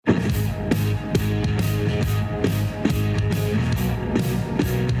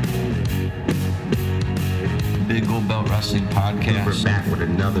Wrestling Podcast. We're back with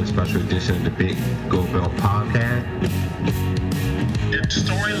another special edition of the Big Gold Belt Podcast. If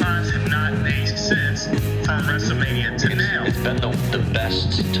storylines have not made sense from WrestleMania to now. It's been the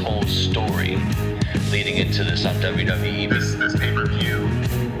best told story leading into this on WWE. This pay-per-view,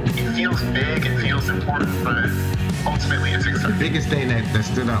 it feels big, it feels important, but ultimately it's exciting. The biggest thing that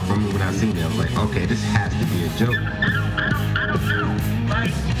stood out for me when I seen it, I was like, okay, this has to be a joke. I don't know. Like,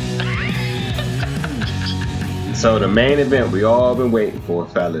 So the main event we all been waiting for,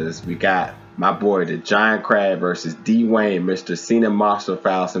 fellas. We got my boy, the Giant Crab versus D-Wayne, Mr. Cena Monster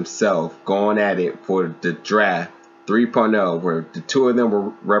Files himself, going at it for the draft 3.0, where the two of them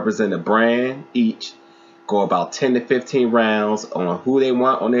will represent a brand each, go about 10 to 15 rounds on who they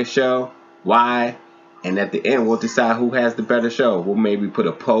want on their show, why, and at the end we'll decide who has the better show. We'll maybe put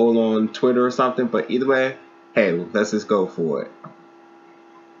a poll on Twitter or something, but either way, hey, let's just go for it.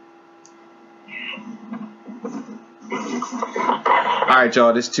 Alright,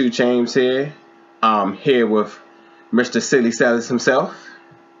 y'all, this 2 Chainz here. Here with Mr. Silly Sellers himself.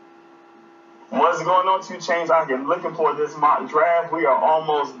 What's going on, 2 Chainz? I've been looking for this mock draft. We are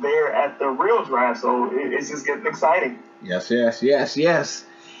almost there at the real draft, so it's just getting exciting. Yes.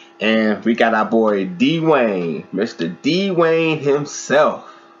 And we got our boy D-Wayne, Mr. D-Wayne himself.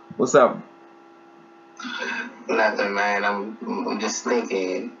 What's up? Nothing, man. I'm just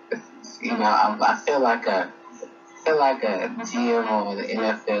thinking. You know, I feel like a GM on the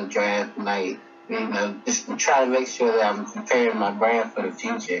NFL draft night. You know, just to try to make sure that I'm preparing my brand for the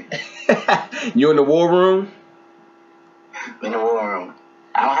future. You in the war room? In the war room.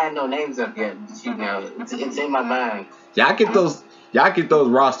 I don't have no names up yet, but you know, it's in my mind. Y'all get those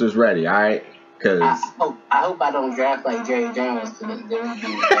rosters ready, all right? Cause I hope I don't draft like Jerry Jones. There would be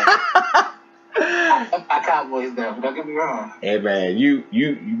my Cowboys though. Don't get me wrong. Hey man, you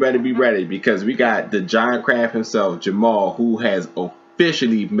better be ready because we got the Giant Crab himself, Jamal, who has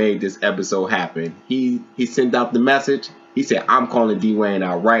officially made this episode happen. He sent out the message. He said, "I'm calling D-Wayne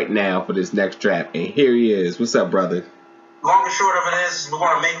out right now for this next draft," and here he is. What's up, brother? Long and short of it is, we're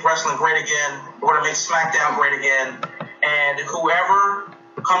going to make wrestling great again. We're going to make SmackDown great again. And whoever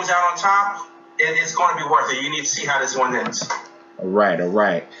comes out on top, it's going to be worth it. You need to see how this one ends. All right.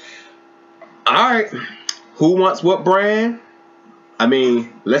 Who wants what brand? I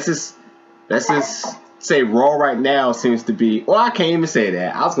mean, let's just say Raw right now seems to be. Well, I can't even say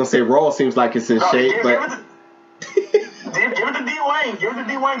that. I was gonna say Raw seems like it's in shape, but give it to D-Wayne. Give it to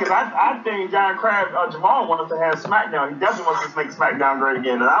D-Wayne because I think Giant Crab Jamal wants to have SmackDown. He definitely wants to make SmackDown great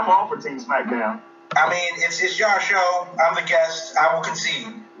again, and I'm all for Team SmackDown. I mean, it's your show. I'm the guest. I will concede.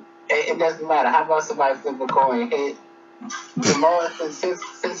 It doesn't matter. How about somebody flip a coin? Hey, Jamal,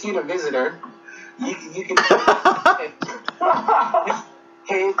 since you're the visitor, you can.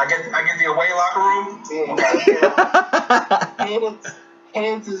 I get the away locker room.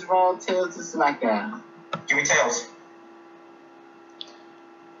 Heads is Raw, tails is SmackDown. Give me tails.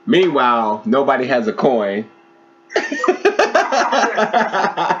 Meanwhile, nobody has a coin.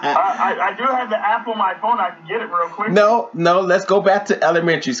 I do have the app on my phone. I can get it real quick. No. Let's go back to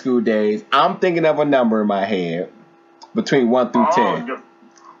elementary school days. I'm thinking of a number in my head between 1 through 10,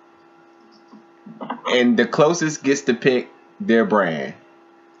 and the closest gets to pick their brand.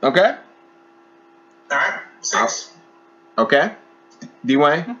 Okay. All right. 6. Okay.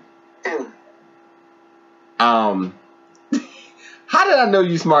 D-Wayne? 2. How did I know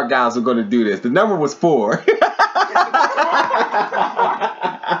you smart guys were going to do this? The number was 4.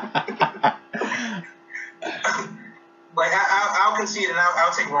 Like I'll concede and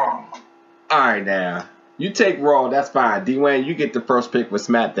I'll take Raw. All right, now you take Raw. That's fine. D-Wayne, you get the first pick with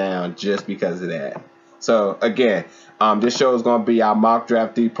SmackDown just because of that. So again, this show is going to be our mock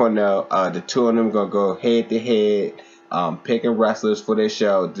draft 3.0. The two of them going to go head to head, picking wrestlers for their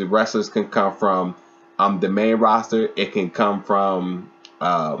show. The wrestlers can come from the main roster. It can come from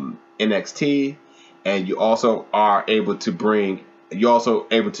NXT, and you also are able to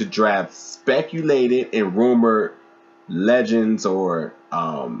draft speculated and rumored legends or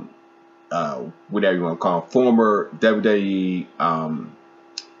whatever you want to call them, former WWE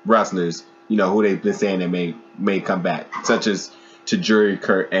wrestlers. You know who they've been saying they may come back, such as Tajiri,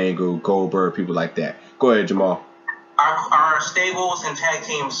 Kurt Angle, Goldberg, people like that. Go ahead, Jamal. Our stables and tag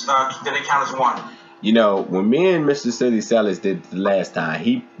teams, do they count as one? You know, when me and Mr. Silly Sellers did the last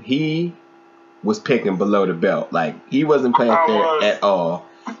time, he was picking below the belt. Like, he wasn't playing fair at all.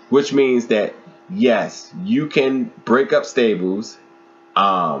 Which means that, yes, you can break up stables.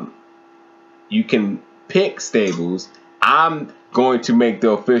 You can pick stables. I'm going to make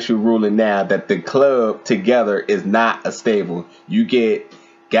the official ruling now that the club together is not a stable. You get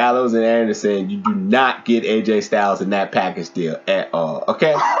Gallows and Anderson, you do not get AJ Styles in that package deal at all.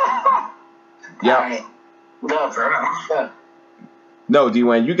 Okay? All Yep. right. Go. Fair enough. Go. No,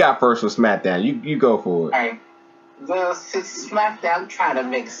 Dwayne, you got first with SmackDown. You go for it. All right. Well, since SmackDown, I'm trying to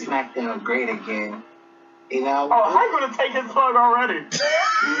make SmackDown great again. You know? Oh, how you gonna take his plug already?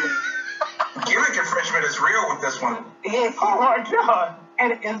 Gimmick infringement is real with this one. Yeah. Oh my god.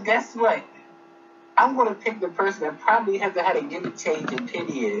 And guess what? I'm going to pick the person that probably hasn't had a gimmick change in 10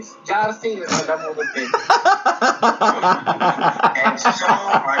 years. John Cena is my number one pick. And so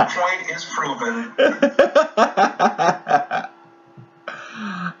my point is proven.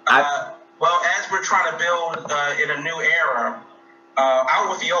 Well, as we're trying to build in a new era, out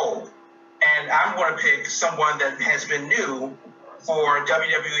with the old. And I'm going to pick someone that has been new for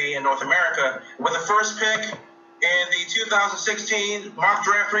WWE in North America. With the first pick in the 2016 Mock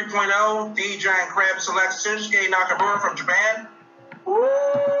Draft 3.0, the Giant Crab selects Shinsuke Nakamura from Japan.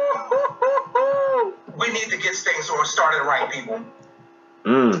 We need to get things started right, people.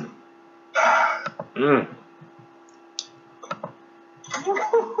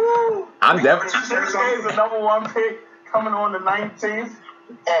 I'm definitely. Shinsuke is the number one pick coming on the 19th.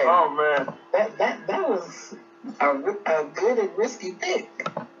 Hey, Oh man. that was a good and risky pick.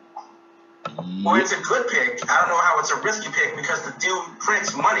 Well, it's a good pick. I don't know how it's a risky pick because the dude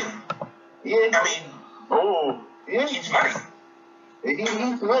prints money. Yeah, I mean, Oh. yeah, he needs money. he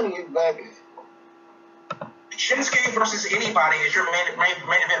needs money, but Shinsuke versus anybody is your main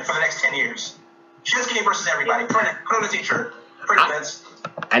event for the next 10 years. Shinsuke versus everybody. Put on a t-shirt. Print events.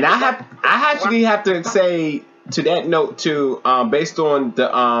 And I actually have to say to that note too, based on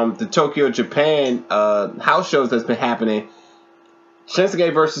the Tokyo Japan house shows that's been happening,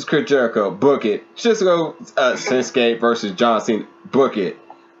 Shinsuke versus Chris Jericho, book it. Shinsuke versus John Cena, book it.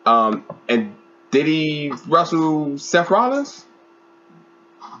 And did he wrestle Seth Rollins?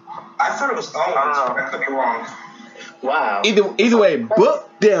 I thought it was Owens, but I could be wrong. wow. Either way, book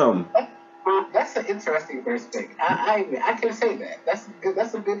them. That's an interesting first pick. I can say that.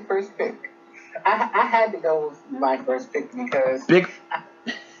 That's a good first pick. I had to go with my first pick because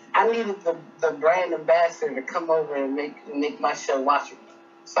I needed the brand ambassador to come over and make my show watchable.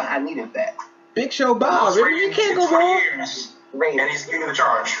 So I needed that. Big Show Bob. You can't go wrong. And he's leading the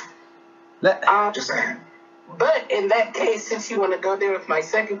charge. Just saying. But in that case, since you want to go there with my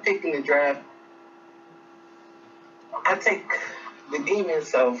second pick in the draft, I take the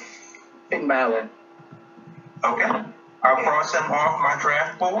demons of Finn Balor. Okay. I'll cross him off my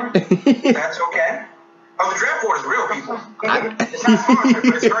draft board. That's okay. Oh, the draft board is real, people. It's not sponsored,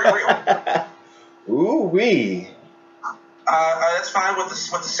 but it's very real. Ooh wee. That's fine with the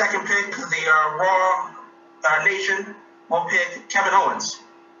second pick. The Raw Nation will pick Kevin Owens.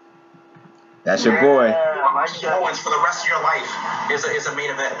 That's your boy. Yeah, Owens for the rest of your life is a main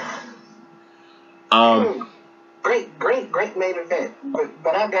event. Great main event.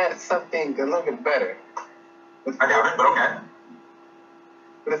 But I got something a little bit better. I doubt it, but okay.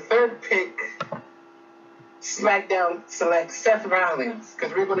 The third pick, SmackDown selects Seth Rollins,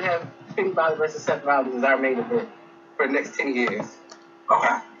 because we're going to have Finn Balor versus Seth Rollins as our main event for the next 10 years.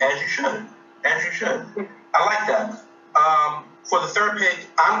 Okay, as you should. I like that. For the third pick,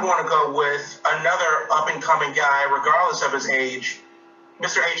 I'm going to go with another up-and-coming guy, regardless of his age,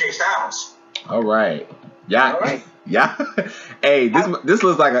 Mr. AJ Styles. All right. Yeah. All right. Yeah. Hey, this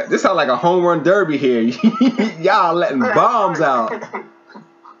sounds like a home run derby here. Y'all letting bombs out.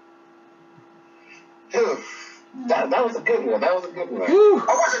 That was a good one. Woo. Oh,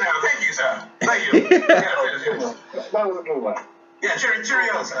 what's it now? Thank you, sir. Thank you. Yeah. That was a good one. Yeah,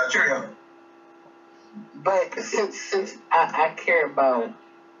 cheerio, sir. Cheerio. But since I care about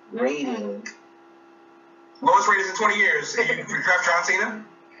rating, Lowest ratings in 20 years. You draft John Cena?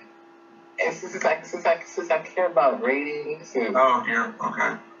 and since I care about ratings, and, Oh, dear.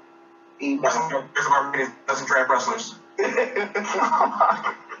 Okay. you There's know, about ratings. Doesn't draft wrestlers.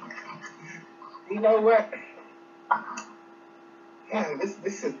 you know what? Yeah,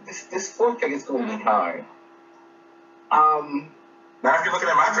 this fourth pick is going to be hard. Now, if you're looking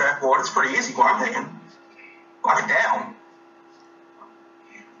at my draft board, it's pretty easy. What I'm picking. Lock it down.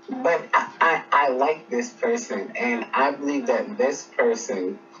 But I like this person, and I believe that this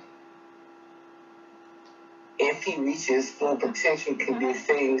person, if he reaches full potential, can do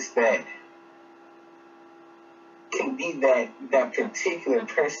things that can be that particular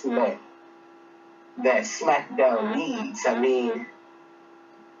person that SmackDown needs. I mean,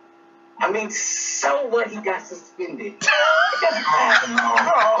 so what? He got suspended. Oh, no.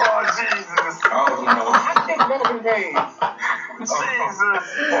 Oh Jesus. Oh, no. I think Roman Reigns. Jesus.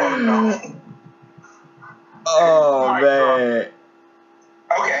 Oh, no. Oh My man.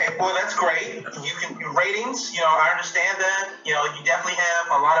 Okay, Well, that's great. Your ratings, I understand that. You definitely have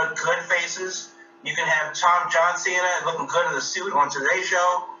a lot of good faces. You can have John Cena looking good in the suit on Today's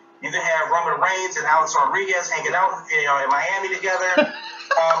Show. You can have Roman Reigns and Alex Rodriguez hanging out, in Miami together.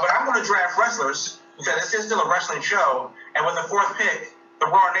 But I'm going to draft wrestlers because this is still a wrestling show. And with the fourth pick, the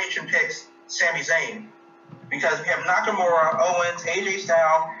Raw Nation picks Sami Zayn. Because we have Nakamura, Owens, AJ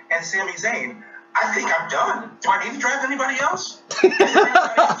Styles, and Sami Zayn. I think I'm done. Do I need to draft anybody else? Is there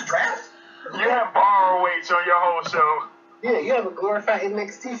anybody else to draft? You have borrow weights on your whole show. Yeah, you have a glorified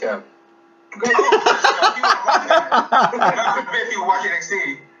NXT show. Great. People watch that. Not to people watch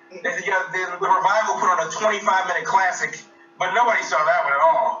NXT. The Revival put on a 25-minute classic, but nobody saw that one at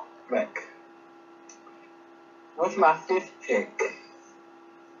all. Right. With my fifth pick,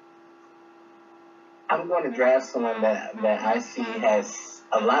 I'm going to draft someone that I see has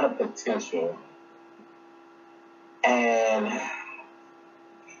a lot of potential. And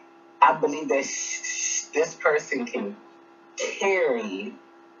I believe that this person can carry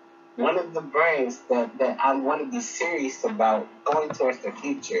one of the brands that I want to be serious about going towards the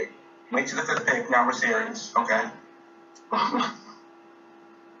future. Wait till the fifth pick, now we're serious. Okay.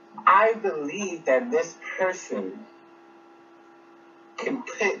 I believe that this person can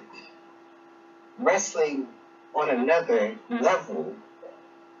put wrestling on another level.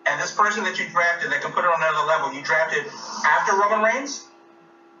 And this person that you drafted that can put it on another level, you drafted after Roman Reigns?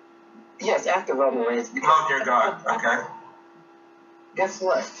 Yes, after Roman Reigns. Oh, dear God. Okay. Guess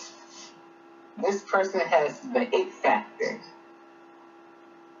what? This person has the it factor.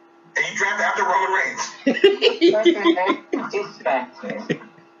 And you drafted after Roman Reigns? This person has the it factor.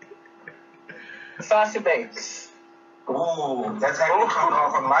 Sasha Banks. Ooh, that's actually coming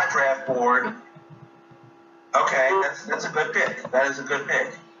off on my draft board. Okay, that's a good pick. That is a good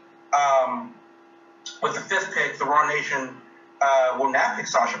pick. With the fifth pick, the Raw Nation will not pick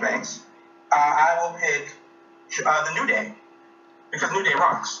Sasha Banks. I will pick the New Day because New Day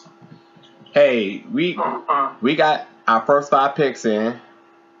rocks. Hey, we got our first 5 picks in.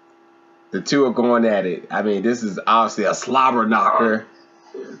 The two are going at it. I mean, this is obviously a slobber knocker.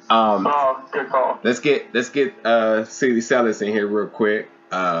 Good call. Let's get City Sellers in here real quick.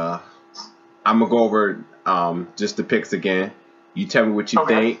 I'm gonna go over just the picks again. You tell me what you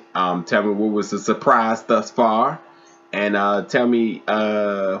think. Tell me what was the surprise thus far, and tell me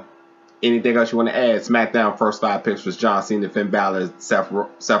anything else you want to add. SmackDown first 5 picks was John Cena, Finn Balor,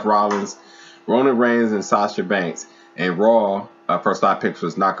 Seth Rollins, Roman Reigns, and Sasha Banks. And Raw first 5 picks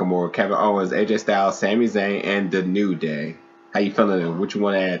was Nakamura, Kevin Owens, AJ Styles, Sami Zayn, and The New Day. How you feeling? What you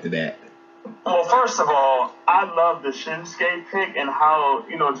want to add to that? Well, first of all, I love the Shinsuke pick and how,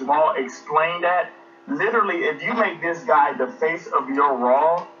 Jamal explained that. Literally, if you make this guy the face of your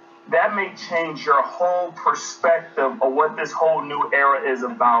Raw, that may change your whole perspective of what this whole new era is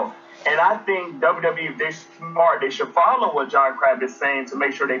about. And I think WWE, if they're smart, they should follow what John Crab is saying to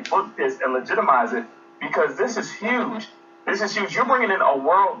make sure they book this and legitimize it, because this is huge. This is huge. You're bringing in a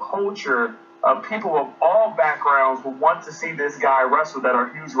world culture of people of all backgrounds who want to see this guy wrestle that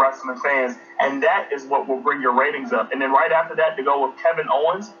are huge wrestling fans, and that is what will bring your ratings up. And then right after that, to go with Kevin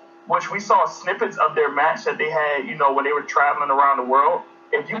Owens, which we saw snippets of their match that they had, when they were traveling around the world.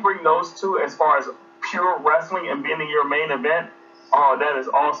 If you bring those two as far as pure wrestling and being in your main event, oh, that is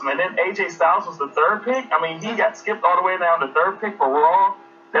awesome. And then AJ Styles was the third pick. I mean, he got skipped all the way down the third pick for Raw.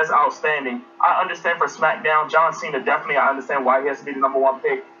 That's outstanding. I understand for SmackDown, John Cena, definitely I understand why he has to be the number 1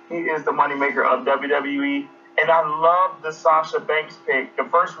 pick. He is the moneymaker of WWE. And I love the Sasha Banks pick, the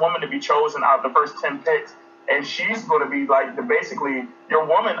first woman to be chosen out of the first 10 picks. And she's going to be like basically your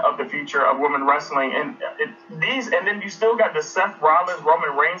woman of the future of women wrestling. And then you still got the Seth Rollins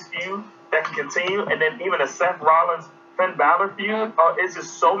Roman Reigns feud that can continue, and then even a Seth Rollins Finn Balor feud. It's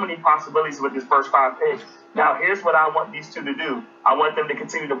just so many possibilities with this first 5 picks. Now, here's what I want these two to do. I want them to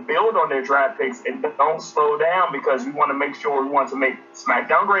continue to build on their draft picks and don't slow down, because we want to make sure we want to make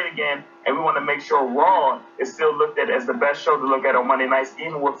SmackDown great again, and we want to make sure Raw is still looked at as the best show to look at on Monday nights,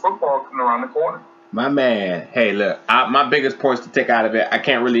 even with football coming around the corner. My man, hey, look, my biggest points to take out of it, I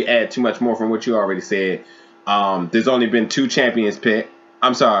can't really add too much more from what you already said. There's only been 2 champions picked.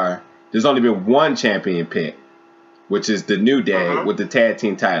 I'm sorry, there's only been 1 champion pick, which is the New Day with the tag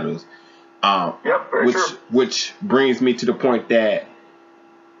team titles. Very true. Which brings me to the point that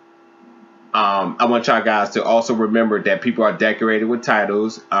I want y'all guys to also remember that people are decorated with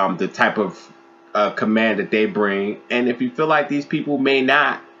titles, the type of command that they bring, and if you feel like these people may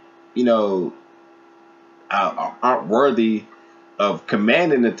not, aren't worthy of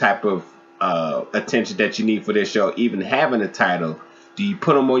commanding the type of attention that you need for this show, even having a title, do you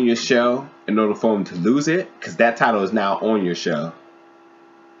put them on your show in order for them to lose it? Because that title is now on your show.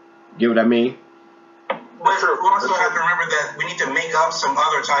 Get what I mean? But we also have to remember that we need to make up some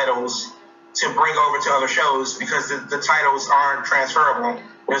other titles to bring over to other shows because the titles aren't transferable.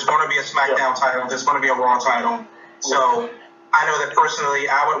 There's going to be a SmackDown title. There's going to be a Raw title. So I know that personally,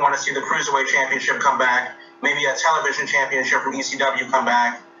 I would want to see the Cruiserweight Championship come back. Maybe a television championship from ECW come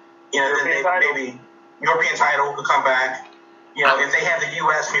back. You know, then maybe European title could come back. You know, if they have the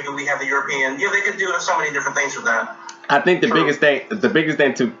U.S., maybe we have the European. You know, they could do so many different things with that. I think the biggest thing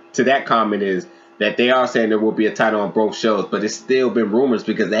to that comment is that they are saying there will be a title on both shows, but it's still been rumors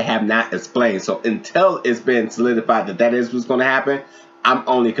because they have not explained. So until it's been solidified that is what's going to happen, I'm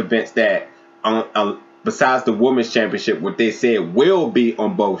only convinced that besides the Women's Championship, what they said will be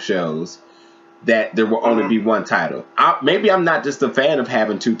on both shows, that there will only be one title. Maybe I'm not just a fan of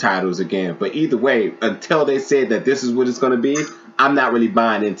having two titles again, but either way, until they said that this is what it's going to be, I'm not really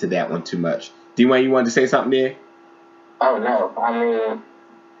buying into that one too much. D-Wayne, you wanted to say something there? Oh, no. I mean,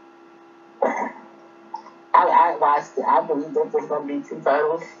 I believe that there's going to be two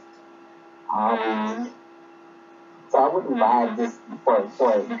titles. So I wouldn't mind just for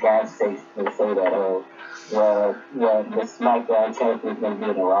God's sake to say that, well, the SmackDown champion is going to be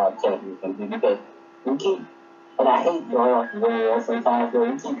and the Raw champion is going to be, because we keep, and I hate going off the radio sometimes, but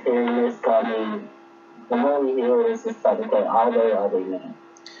we keep hearing this, so I mean, the more we hear it, it's just like, okay, are they not?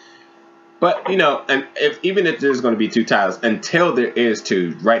 But, you know, and even if there's going to be two titles, until there is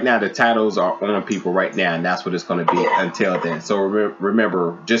two, right now the titles are on people right now, and that's what it's going to be until then. So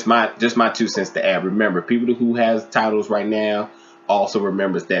remember, just my 2 cents to add. Remember, people who has titles right now also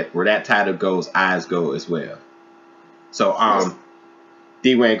remembers that where that title goes, eyes go as well. So,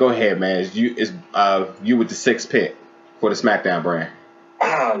 D-Wayne, go ahead, man. You with the 6th pick for the SmackDown brand.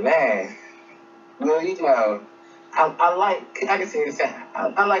 Oh man, well, you know, I can say this.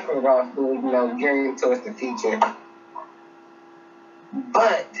 I like when Raw, you know, gearing towards the future.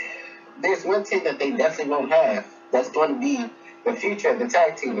 But there's one thing that they definitely won't have. That's going to be the future of the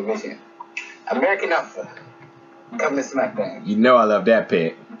tag team division. American Alpha coming to SmackDown. You know I love that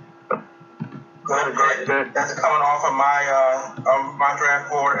pick. Good. That's coming off of my draft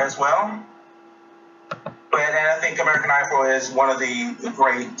board as well. And I think American Alpha is one of the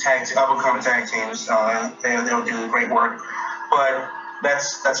great up-and-coming tag teams. They'll do great work. But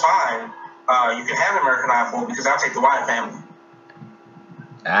that's fine. You can have American Alpha because I'll take the Wyatt family.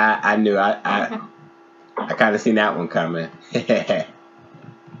 I knew. I kind of seen that one coming.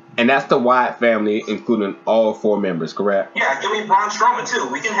 And that's the Wyatt family, including all 4 members, correct? Yeah, give me Braun Strowman, too.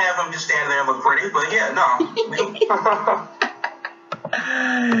 We can have him just stand there and look pretty, but yeah, no.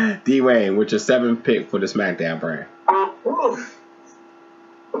 D-Wayne, with your 7th pick for the SmackDown brand.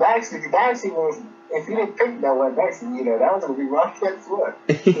 That actually was, if you didn't pick that one, actually, you know, that was going to be Rock Kent's one.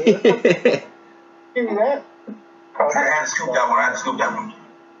 Give me that. I had to scoop that one.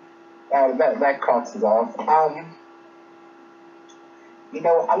 That crosses off. You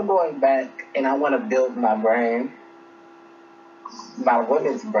know, I'm going back and I want to build my brand, my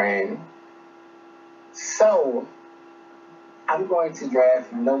women's brand. So, I'm going to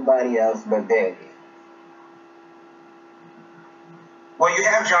draft nobody else but Bayley. Well, you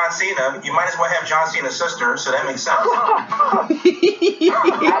have John Cena. You might as well have John Cena's sister, so that makes sense. I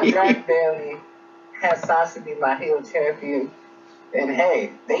draft Bayley, have Sasha be my heel champion, and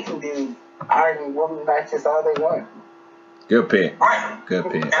hey, they can do Iron Woman matches all they want. Good pick. Right. Good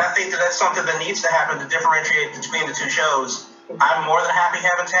pick. And I think that's something that needs to happen to differentiate between the two shows. I'm more than happy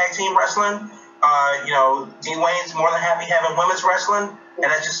having tag team wrestling. You know, D-Wayne's more than happy having women's wrestling,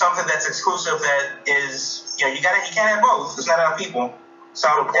 and that's just something that's exclusive. That is, you know, you can't have both. There's not enough people, so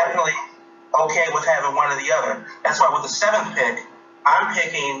I'm definitely okay with having one or the other. That's why with the 7th pick, I'm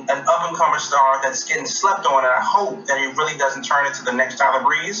picking an up-and-comer star that's getting slept on, and I hope that he really doesn't turn into the next Tyler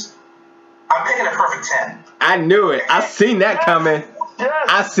Breeze. I'm picking a perfect 10. I knew it. I seen that coming. Yes.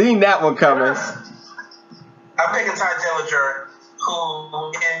 I seen that one coming. I'm picking Ty Dillinger,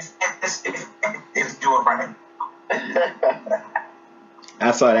 who is doing right.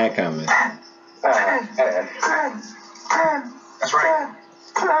 I saw that coming. That's right.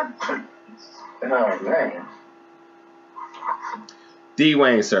 Oh, man.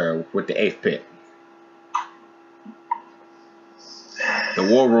 D-Wayne, sir, with the 8th pick. The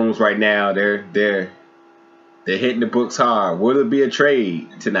War Rooms right now, they're hitting the books hard. Will it be a trade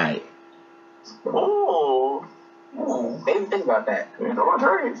tonight? Ooh. They didn't think about that. No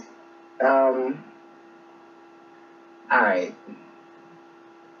trades. All right.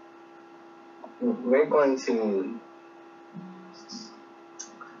 We're going to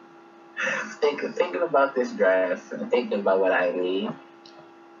thinking about this draft and thinking about what I need. You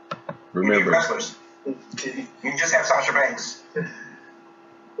need Remember, wrestlers. You just have Sasha Banks.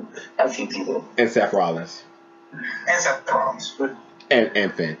 A few people. And Seth Rollins. And Seth Rollins.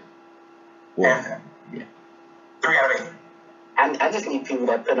 And Finn. Well, And Finn. yeah. 3 out of 8. I just need people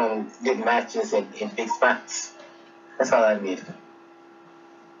that put on good matches in big spots. That's all I need.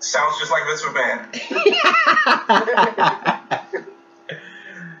 Sounds just like Vince McMahon.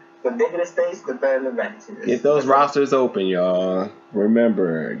 The bigger the stage, the better the matches. Get those rosters open, y'all.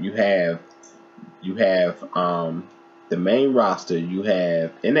 Remember, you have the main roster, you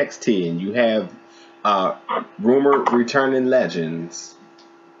have NXT, and you have rumored returning legends.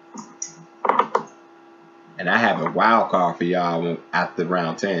 And I have a wild card for y'all after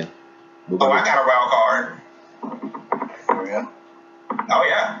round 10. I got a wild card. For real? Oh,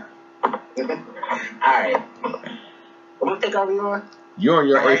 yeah. Alright. What pick are we on? You're on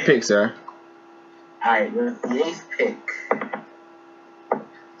your 8th pick, sir. Alright, the 8th pick.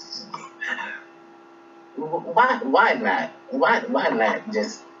 Why not? Why not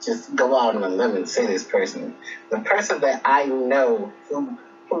just go out on a limb and say this person? The person that I know who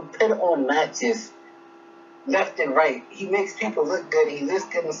put on matches left and right. He makes people look good. He looks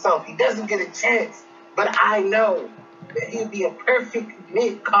good himself. He doesn't get a chance. But I know that he'd be a perfect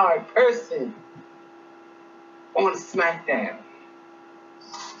mid-card person on SmackDown.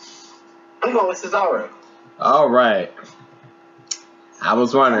 I'm going with Cesaro. All right. I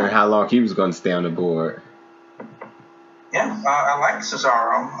was wondering how long he was going to stay on the board. Yeah, I like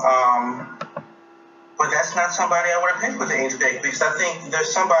Cesaro. But that's not somebody I would have picked with the 8th pick because I think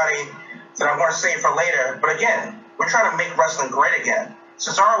there's somebody that I want to save for later. But again, we're trying to make wrestling great again.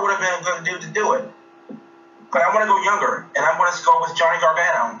 Cesaro would have been a good dude to do it. But I want to go younger, and I'm going to go with Johnny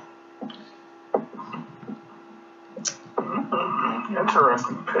Gargano.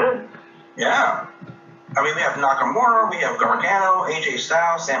 Interesting pick. Yeah. I mean, we have Nakamura, we have Gargano, AJ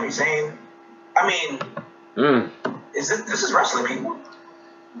Styles, Sami Zayn. I mean, this is wrestling, people.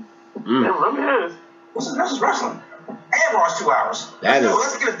 It really is. This is wrestling. And Raw's 2 hours.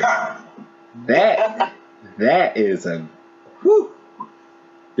 Let's get it done. That is a whew.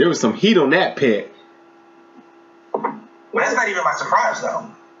 There was some heat on that pick. Well, that's not even my surprise,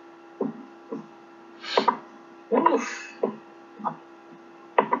 though. Oof.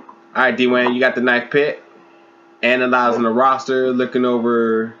 All right, Dwayne, you got the 9th pick. Analyzing the roster, looking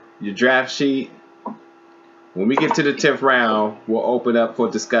over your draft sheet. When we get to the 10th round, we'll open up for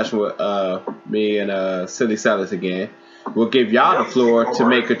discussion with me and Silly Sellers again. We'll give y'all the floor to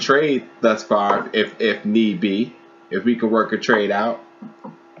make a trade thus far, if need be, if we can work a trade out.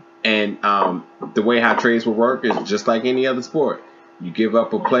 And the way how trades will work is just like any other sport. You give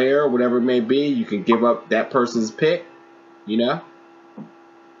up a player, whatever it may be, you can give up that person's pick, you know?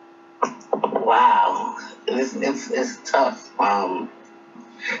 Wow. It's tough.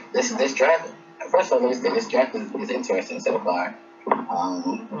 This draft, first of all, let me say this draft is interesting so far.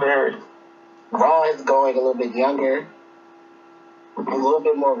 Very. Raw is going a little bit younger, a little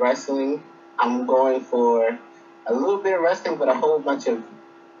bit more wrestling. I'm going for a little bit of wrestling, but a whole bunch of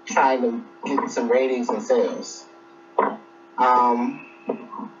trying to get some ratings and sales.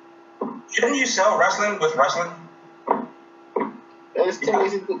 Shouldn't you sell wrestling with wrestling? There's two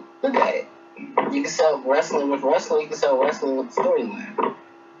ways to look at it. You can sell wrestling with wrestling. You can sell wrestling with storyline.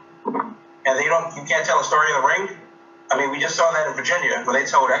 And you can't tell a story in the ring? I mean, we just saw that in Virginia, where they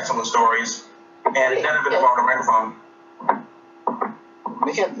told excellent stories, and none of it involved a microphone.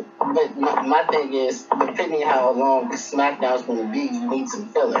 But my thing is, depending how long SmackDown's going to be, you need some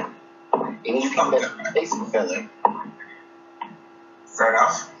filler. You need people that take some filler. Fair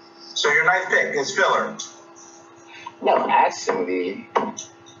enough. So your 9th pick is filler. No, actually,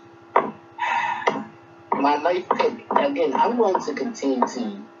 my 9th pick, again, I'm going to continue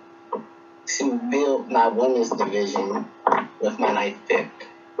to build my women's division with my 9th pick.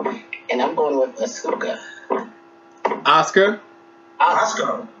 And I'm going with Asuka. Asuka?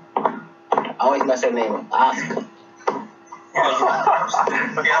 Asuka. I always mess her name up. Asuka. Yeah,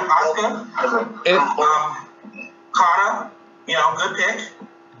 Asuka. Kana, good pick.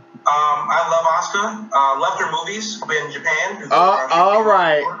 I love Asuka. Loved her movies in Japan. All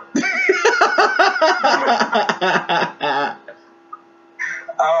right.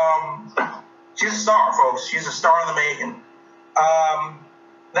 She's a star, folks. She's a star in the making.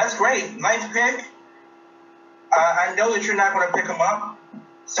 That's great. 9th pick. I know that you're not going to pick him up,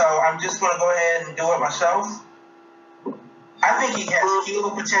 so I'm just going to go ahead and do it myself. I think he has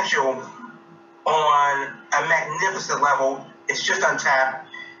heel potential on a magnificent level. It's just untapped.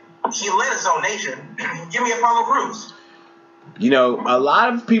 He led his own nation. Give me Apollo Crews. A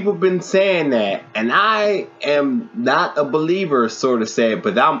lot of people have been saying that, and I am not a believer, sort of say,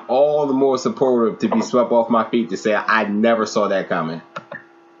 but I'm all the more supportive to be swept off my feet to say I never saw that coming.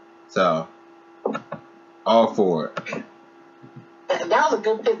 So, all for it. That was a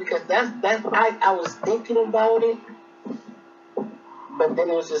good pick because I was thinking about it, but then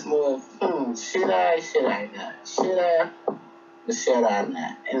it was just more of, should I not? Should I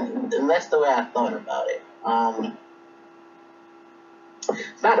not? And that's the way I thought about it.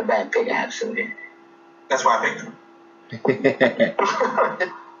 It's not a bad pick, actually. That's why I picked him.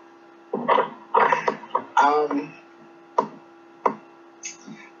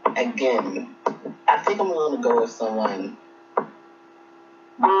 Again, I think I'm going to go with someone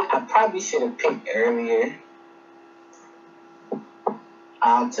I probably should have picked earlier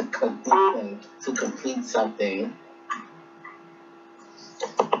to complete something.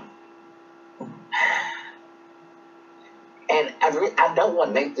 And I don't want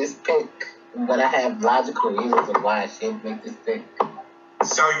to make this pick, but I have logical reasons of why I should make this pick.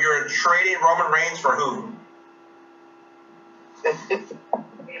 So you're trading Roman Reigns for who?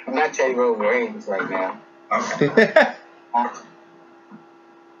 I'm not trading Roman Reigns right now. Okay.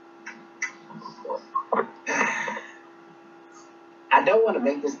 I don't want to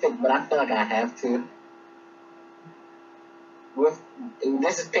make this pick, but I feel like I have to.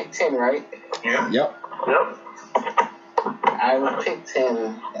 This is pick 10, right? Yeah. Yep. I will pick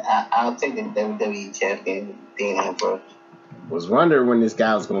 10. I'll take the WWE champion, Dean Ambrose. Was wondering when this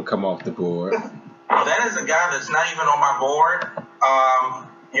guy was going to come off the board. Well, that is a guy that's not even on my board.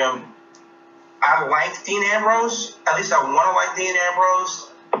 I like Dean Ambrose. At least I want to like Dean Ambrose.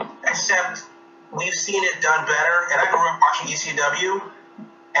 Except we've seen it done better. And I grew up watching ECW.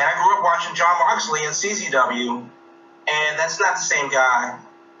 And I grew up watching Jon Moxley in CZW. And that's not the same guy.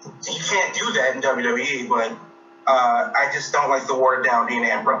 You can't do that in WWE, but I just don't like the watered down Dean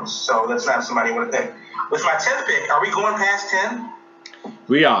Ambrose. So that's not somebody I want to pick. With my 10th pick, are we going past 10?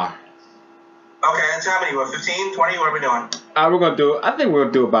 We are. Okay, that's how many? 15, 20? What are we doing? I think we're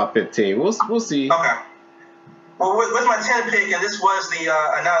going to do about 15. We'll see. Okay. Well, with my 10th pick, and this was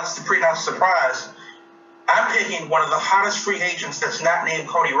the pre-announced surprise, I'm picking one of the hottest free agents that's not named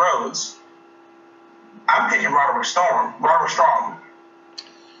Cody Rhodes. I'm picking Roderick Strong.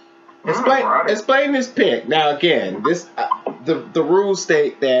 Explain this pick. Now, again, this the rules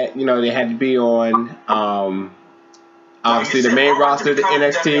state that they had to be on obviously the main roster of the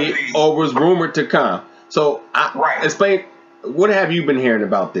NXT, or was rumored to come. So, explain, what have you been hearing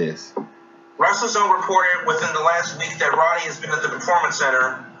about this? WrestleZone reported within the last week that Roddy has been at the Performance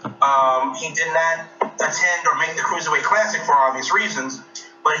Center. He did not attend or make the Cruiserweight Classic for obvious reasons,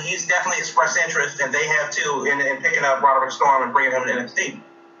 but he's definitely expressed interest, and they have too, in picking up Roderick Strong and bringing him to NXT.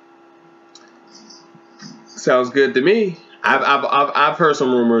 Sounds good to me. I've heard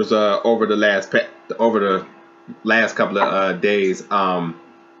some rumors over the last couple of days.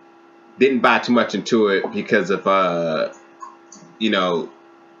 Didn't buy too much into it because of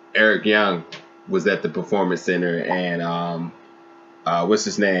Eric Young was at the Performance Center, and what's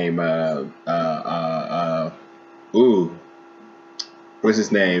his name? What's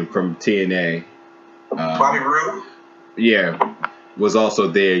his name from TNA? Bobby Roode? Yeah, was also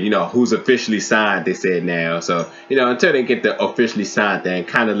there. Who's officially signed, they said now. So, until they get the officially signed thing,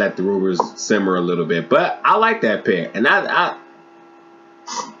 kind of let the rumors simmer a little bit. But I like that pick. And I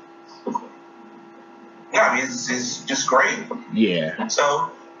it's just great. Yeah.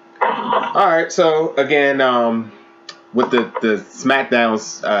 So. All right. So, again, with the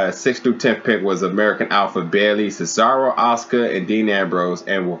SmackDown's 6th through 10th pick was American Alpha Bayley, Cesaro, Asuka, and Dean Ambrose.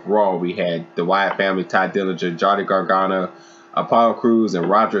 And with Raw, we had the Wyatt family, Ty Dillinger, Johnny Gargano, Apollo Crews, and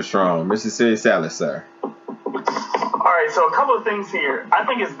Roderick Strong. Mr. City Salas, sir. All right, so a couple of things here. I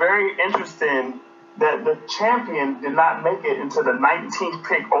think it's very interesting that the champion did not make it into the 19th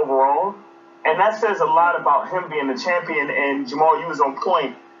pick overall. And that says a lot about him being the champion. And Jamal, you was on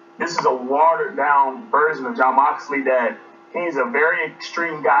point. This is a watered-down version of Jon Moxley that he's a very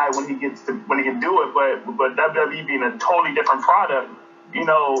extreme guy when he can do it. But WWE being a totally different product, you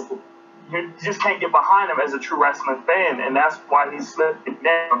just can't get behind him as a true wrestling fan, and that's why he slipped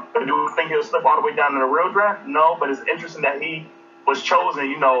down. Do you think he'll slip all the way down in the real draft? No, but it's interesting that he was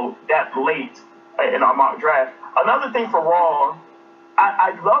chosen, that late in our mock draft. Another thing for Raw,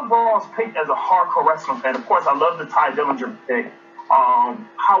 I love Raw's pick as a hardcore wrestling fan. Of course, I love the Ty Dillinger pick.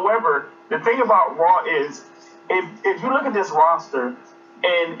 However, the thing about Raw is, if you look at this roster,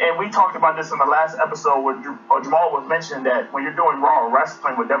 and we talked about this in the last episode where Jamal was mentioning that when you're doing Raw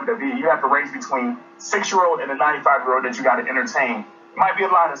wrestling with WWE, you have to race between 6-year-old and a 95-year-old that you got to entertain. Might be a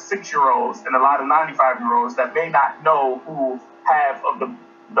lot of 6-year-olds and a lot of 95-year-olds that may not know who half of the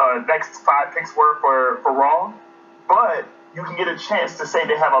next 5 picks were for Raw, but you can get a chance to say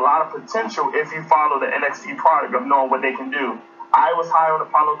they have a lot of potential if you follow the NXT product of knowing what they can do. I was high on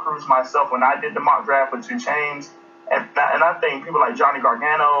Apollo Crews myself when I did the mock draft with 2 Chainz. And I think people like Johnny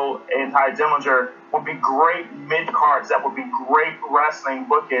Gargano and Ty Dillinger would be great mid-cards that would be great wrestling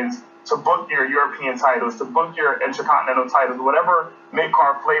bookings to book your European titles, to book your Intercontinental titles, whatever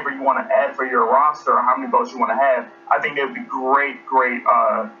mid-card flavor you want to add for your roster or how many belts you want to have. I think they would be great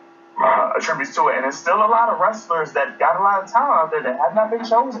attributes to it. And there's still a lot of wrestlers that got a lot of talent out there that have not been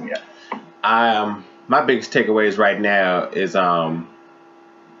chosen yet. My biggest takeaways right now is the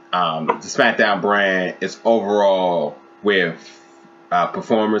SmackDown brand is overall with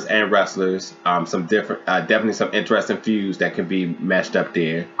performers and wrestlers. Some different, definitely some interesting feuds that can be meshed up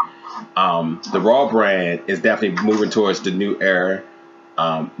there. The Raw brand is definitely moving towards the new era.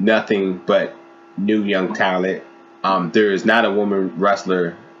 Nothing but new young talent. There is not a woman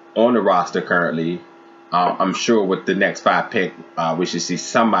wrestler on the roster currently. I'm sure with the next 5 pick, we should see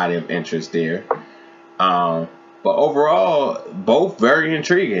somebody of interest there. But overall, both very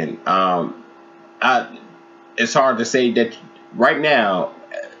intriguing. It's hard to say that right now,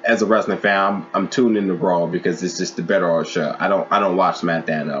 as a wrestling fan, I'm tuned into Raw because it's just the better show. I don't watch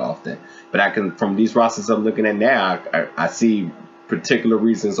SmackDown that often, but I can, from these rosters I'm looking at now, I see particular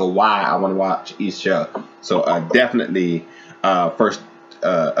reasons of why I want to watch each show. So definitely a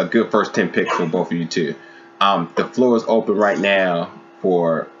good first 10 picks for both of you too. The floor is open right now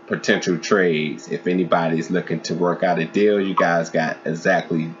for potential trades. If anybody's looking to work out a deal, you guys got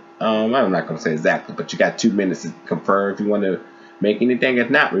exactly, I'm not going to say exactly, but you got 2 minutes to confirm if you want to make anything. If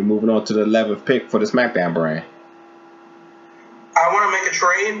not, we're moving on to the 11th pick for the SmackDown brand. I want to make a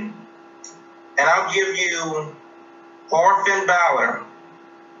trade, and I'll give you, for Finn Balor,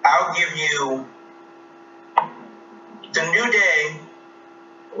 I'll give you the New Day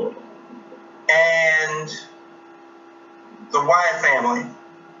and the Wyatt family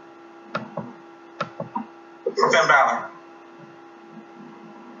for Finn Balor.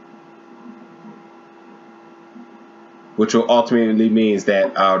 Which will ultimately means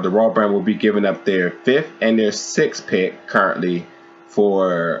that the Raw brand will be giving up their 5th and their 6th pick currently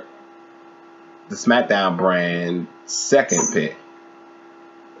for the SmackDown brand 2nd pick.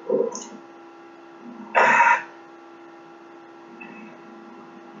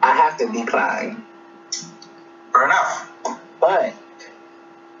 I have to decline. Fair enough. But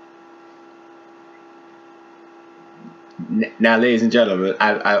now, ladies and gentlemen,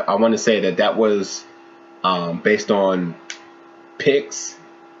 I want to say that was based on picks,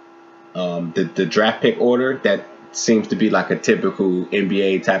 the draft pick order. That seems to be like a typical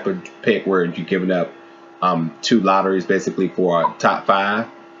NBA type of pick where you're giving up 2 lotteries basically for a top 5.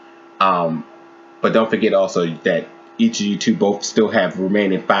 But don't forget also that each of you two both still have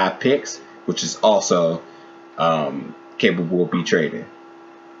remaining 5 picks, which is also capable of be traded.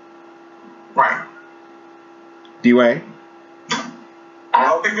 Right. D-Way?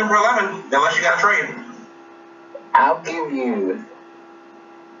 I'll pick number 11 unless you got a trade. I'll give you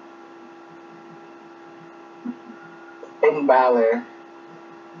Finn Balor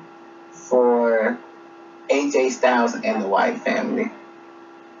for AJ Styles and the Wyatt family.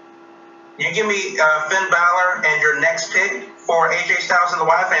 You give me Finn Balor and your next pick for AJ Styles and the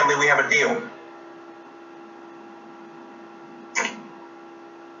Wyatt family, we have a deal.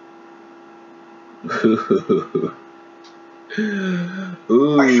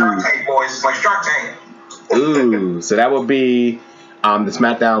 Ooh. Like Shark Tank, boys. It's like Shark Tank. Ooh. So that would be the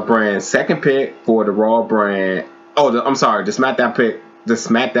SmackDown brand 2nd pick for the Raw brand. I'm sorry. The SmackDown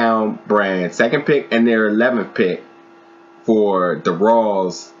brand 2nd pick and their 11th pick for the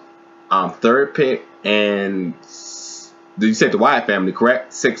Raw's 3rd pick, and you said the Wyatt family,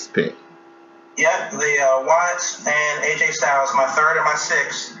 correct? 6th pick. Yep, the Wyatts and AJ Styles, my 3rd and my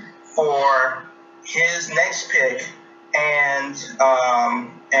 6th for his next pick, and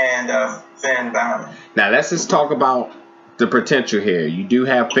Finn Balor. Now let's just talk about the potential here. You do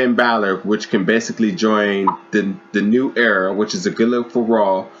have Finn Balor, which can basically join the new era, which is a good look for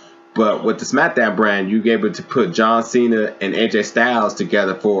Raw. But with the SmackDown brand, you're able to put John Cena and AJ Styles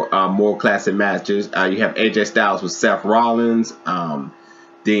together for more classic matches. You have AJ Styles with Seth Rollins,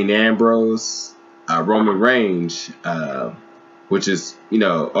 Dean Ambrose, Roman Reigns, which is,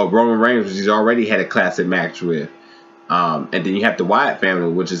 Roman Reigns, which he's already had a classic match with. And then you have the Wyatt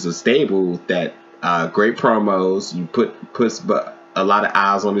family, which is a stable that great promos. You puts a lot of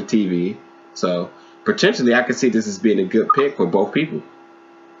eyes on the TV. So potentially, I could see this as being a good pick for both people.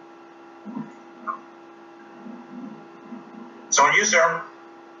 It's on you, sir.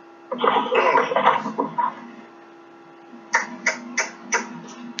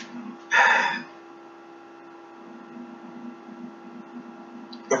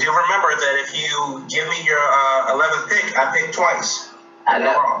 But do remember that if you give me your 11th pick, I pick twice. I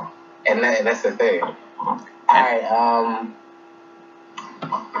know. Wrong. And that's the thing. All right.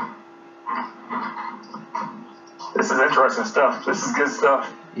 This is interesting stuff. This is good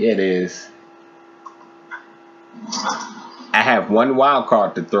stuff. Yeah, it is. I have one wild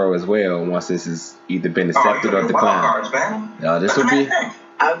card to throw as well once this has either been accepted or declined. Cards, man. This will be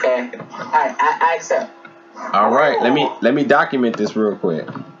okay. I accept. all right. Let me document this real quick.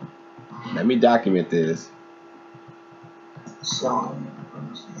 Let me document this. So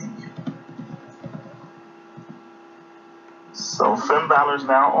Finn Balor's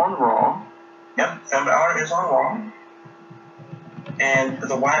now on Raw. Yep, Finn Balor is on Raw. And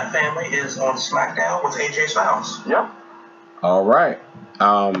the Wyatt family is on SmackDown with AJ Styles. Yep. All right.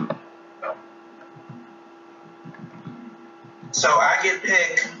 So I get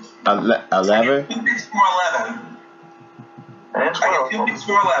pick 11. I get 2 picks for 11. And 12. I get 2 picks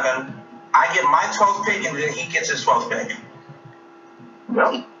for 11. I get my 12th pick, and then he gets his 12th pick.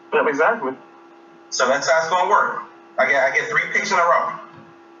 Yep, exactly. So that's how it's going to work. I get 3 picks in a row.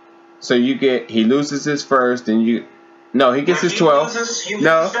 So he loses his first, and he gets his 12th. He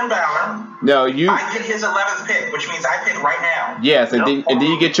loses Finn Balor. No, I get his 11th pick, which means I pick right now. Yes, and then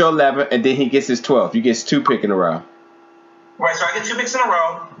you get your 11th, and then he gets his 12th. You get 2 picks in a row. Right, so I get 2 picks in a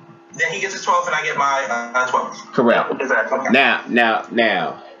row. Then he gets his 12th, and I get my 12th. Correct. Yep, exactly. Okay. Now,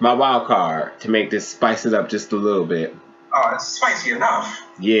 my wild card to make this spice it up just a little bit. Oh, it's spicy enough.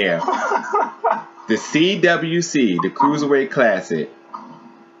 Yeah. The CWC, the Cruiserweight Classic,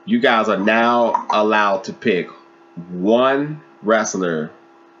 you guys are now allowed to pick one wrestler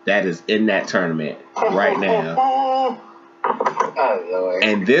that is in that tournament right now. Oh Lord.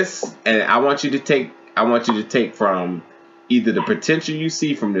 And I want you to take from either the potential you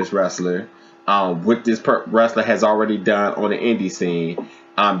see from this wrestler, what this wrestler has already done on the indie scene,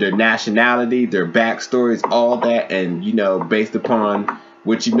 their nationality, their backstories, all that, and based upon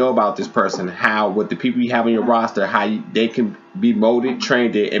what you know about this person, what the people you have on your roster, they can be molded,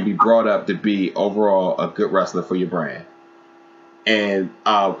 trained in, and be brought up to be overall a good wrestler for your brand. And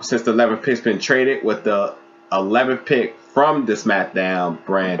since the 11th pick's been traded with the 11th pick from the SmackDown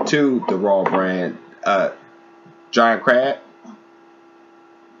brand to the Raw brand, Giant Crab.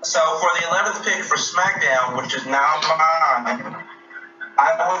 So for the 11th pick for SmackDown, which is now mine,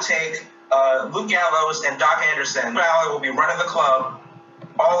 I will take Luke Gallows and Doc Anderson. Balor will be running the club.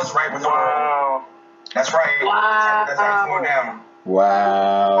 All is right with the world. That's right. Wow. That's how it's going down.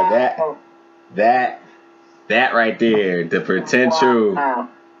 Wow, that right there, the potential. Wow.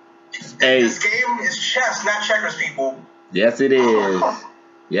 Hey, This game is chess, not checkers, people. yes it is.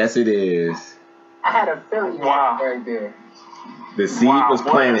 Yes it is. I had a feeling you Wow. were right there. The seed was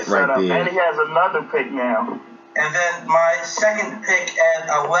planted right And he there. has another pick now. And then my second pick at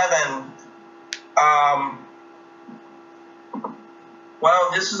 11, well,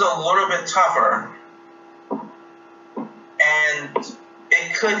 this is a little bit tougher. And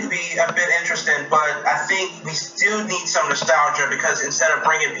it could be a bit interesting, but I think we still need some nostalgia because instead of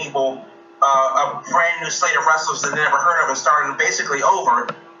bringing people a brand new slate of wrestlers that they never heard of and starting basically over,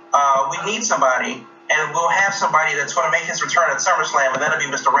 we need somebody, and we'll have somebody that's going to make his return at SummerSlam, and that'll be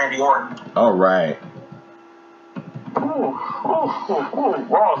Mr. Randy Orton. All right. Ooh.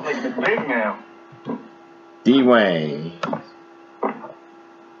 Raw's making it big now. D-Wayne.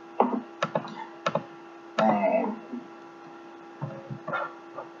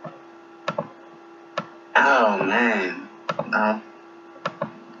 Oh man.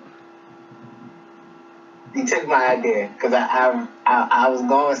 You took my idea because I was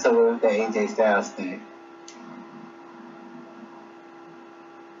going somewhere with the AJ Styles thing.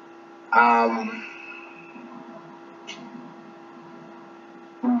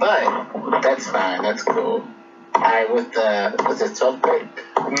 But that's fine. That's cool. All right, with the 12th pick.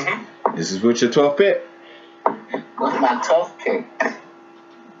 Mm-hmm. This is with your 12th pick. With my 12th pick,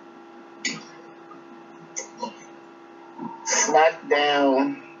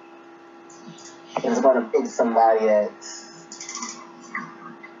 SmackDown is going to pick somebody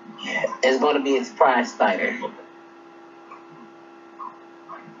it's going to be its prize fighter.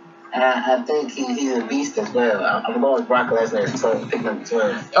 And I think he's a beast as well. I'm going with Brock Lesnar at 12, pick number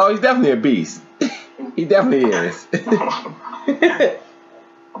 12. Oh, he's definitely a beast. He definitely is.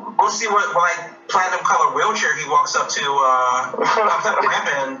 We'll see what platinum color wheelchair he walks up to ramp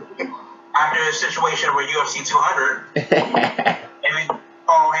in after his situation with UFC 200. Maybe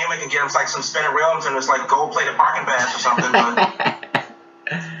Paul Heyman can get him some spinning rims and it's gold plated parking pads or something. But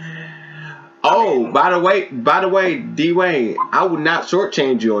Oh, By the way, Dwayne, I would not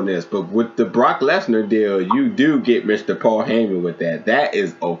shortchange you on this, but with the Brock Lesnar deal, you do get Mr. Paul Heyman with that. That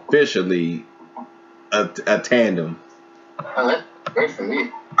is officially a tandem. Oh, that's great for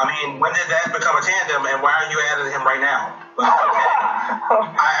me. I mean, when did that become a tandem, and why are you adding him right now? But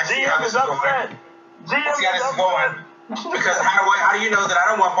I see how this is going. I see how this is going. Because how do you know that I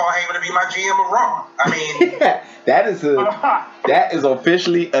don't want Paul Heyman to be my GM of Raw? I mean, that is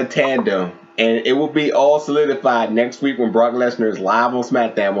officially a tandem, and it will be all solidified next week when Brock Lesnar is live on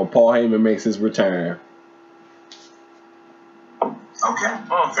SmackDown when Paul Heyman makes his return. Okay,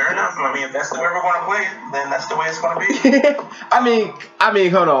 well, fair enough. I mean, if that's the way we're going to play it, then that's the way it's going to be. I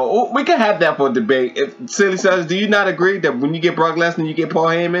mean, hold on. We can have that for debate. Silly Suds, do you not agree that when you get Brock Lesnar, you get Paul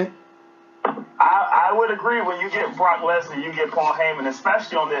Heyman? I would agree when you get Brock Lesnar, you get Paul Heyman,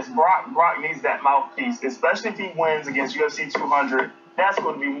 especially on this. Brock needs that mouthpiece, especially if he wins against UFC 200. That's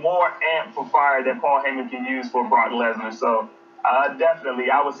going to be more amplifier that Paul Heyman can use for Brock Lesnar. So, definitely,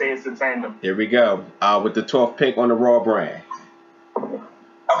 I would say it's a tandem. Here we go. With the 12th pick on the Raw brand.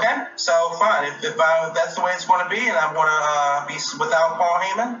 Okay, so fine. If that's the way it's going to be, and I'm going to be without Paul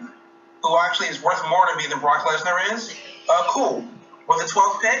Heyman, who actually is worth more to me than Brock Lesnar is, cool. With the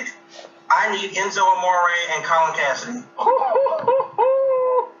 12th pick, I need Enzo Amore and Colin Cassidy.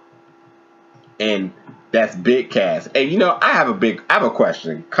 And that's Big Cass. And I have a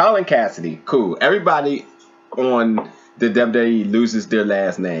question. Colin Cassidy, cool. Everybody on the WWE loses their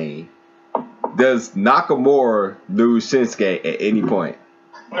last name. Does Nakamura lose Shinsuke at any point?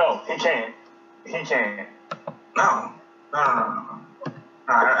 No, he can't. He can't. No.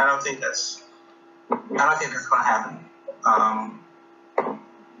 I don't think that's going to happen.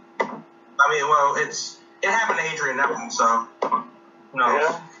 I mean, well, it happened to Adrian Neville, so no,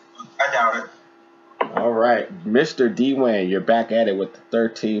 yeah. I doubt it. All right, Mr. Dwayne, you're back at it with the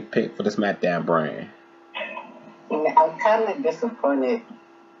 13th pick for the SmackDown brand. I'm kind of disappointed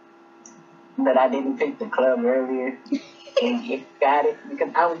that I didn't pick the club earlier and you got it because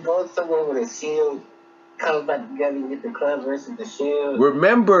I was going somewhere with a Shield comes back together and get the club versus the Shield.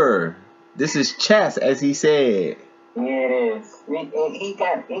 Remember, this is chess, as he said. Yeah, it is.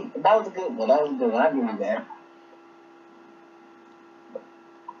 That was a good one. I'll give you that.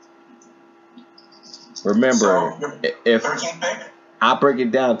 Remember, if 13th pick? I'll break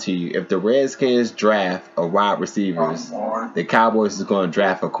it down to you, if the Redskins draft a wide receivers, the Cowboys is going to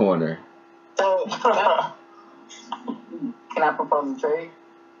draft a corner. So, can I propose a trade?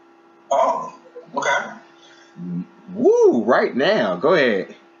 Oh, okay. Woo, right now. Go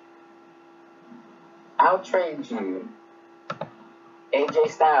ahead. I'll trade you AJ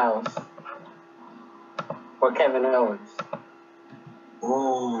Styles for Kevin Owens.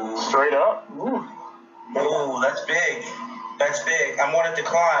 Ooh. Straight up? Ooh, that's big. That's big. I'm going to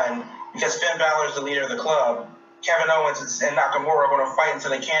decline because Finn Balor is the leader of the club. Kevin Owens and Nakamura are going to fight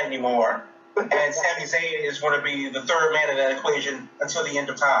until they can't anymore. And Sami Zayn is going to be the third man in that equation until the end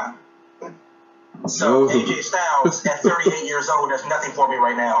of time. So AJ Styles, at 38 years old, does nothing for me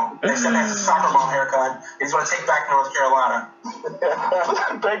right now. Except has a soccer mom haircut. He's going to take back North Carolina.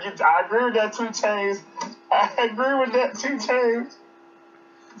 Thank you. I agree with that 2 Chainz.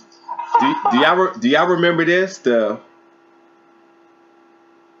 Do y'all remember this?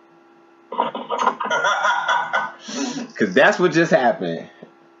 Because that's what just happened.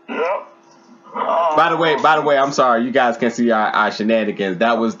 Yep. By the way, I'm sorry, you guys can see our shenanigans.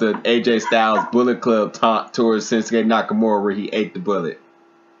 That was the AJ Styles Bullet Club taunt towards Shinsuke Nakamura where he ate the bullet.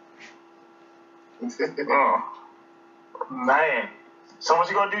 Oh, man. So what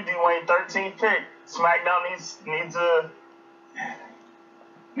you gonna do, Dwayne? 13th pick. SmackDown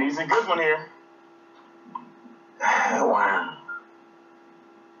needs a good one here.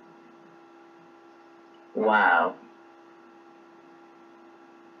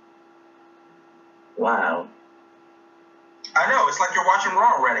 Wow. I know, it's like you're watching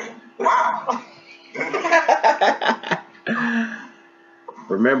Raw already. Wow.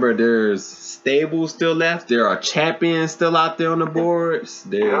 Remember, there's stables still left. There are champions still out there on the boards.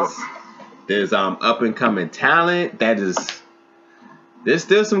 There's up and coming talent. There's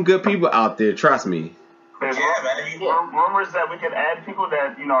still some good people out there. Trust me. There's rumors that we could add people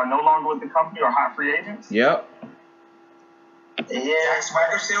that are no longer with the company or hot free agents. Yep. Yeah,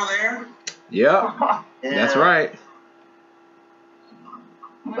 Swagger's still there. Yep. That's right.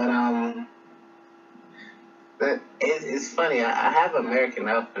 But it's funny. I have American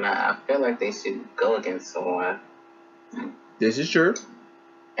Elf, and I feel like they should go against someone. This is true.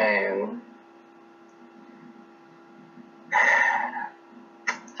 And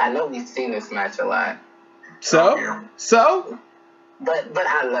I know we've seen this match a lot. So But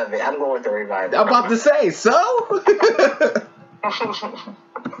I love it. I'm going with the Revival. I'm about to say, so?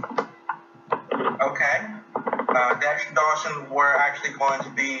 Okay. Dash and Dawson were actually going to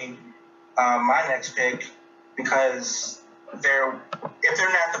be my next pick because if they're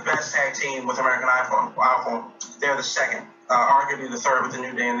not the best tag team with American Idol, they're the second, arguably the third with the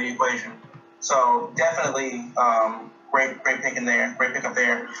New Day in the equation. So definitely great pick in there, great pick up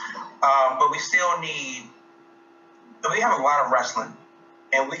there. But we have a lot of wrestling,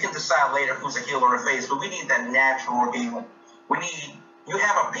 and we can decide later who's a heel or a face. But we need that natural heel. You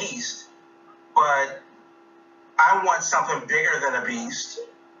have a beast, but I want something bigger than a beast.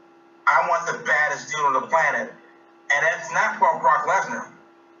 I want the baddest dude on the planet. And that's not Brock Lesnar.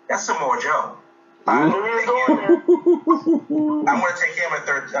 That's Samoa Joe. I'm going to take him at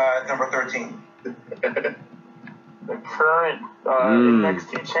number 13. The current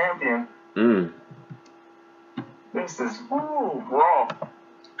NXT champion. This is raw.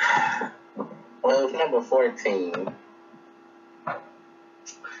 Well, it's number 14.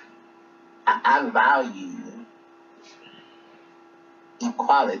 I value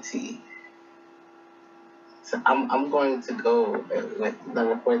equality. So I'm going to go with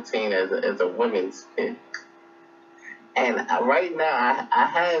number 14 as a women's pick. And right now I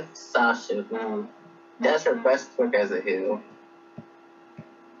have Sasha, who does her best work as a heel.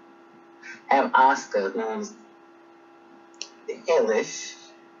 I have Asuka, who's heelish.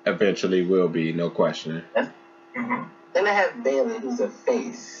 Eventually will be, no question. Mm-hmm. Then I have Bayley, who's a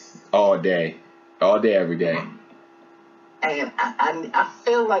face. All day, every day. And I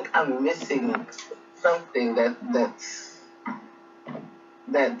feel like I'm missing something that's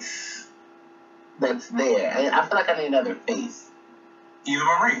there. I feel like I need another face. Eva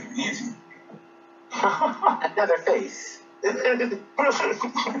Marie, easy. Another face.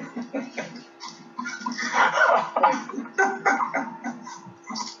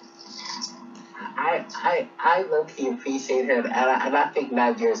 I low-key appreciate her, and I think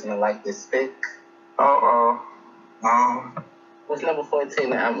Nigeria's gonna like this pick. What's number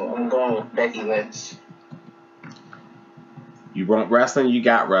 14? I'm going with Becky Lynch. You want wrestling? You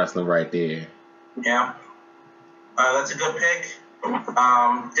got wrestling right there. Yeah. That's a good pick.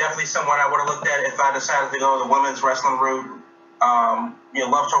 Definitely someone I would have looked at if I decided to go the women's wrestling route.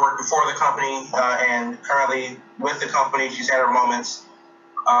 Loved her work before the company and currently with the company. She's had her moments.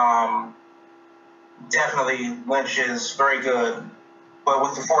 Definitely Lynch is very good. But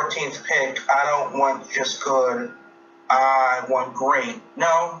with the 14th pick, I don't want just good. I want great.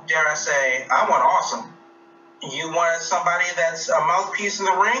 No, dare I say, I want awesome. You want somebody that's a mouthpiece in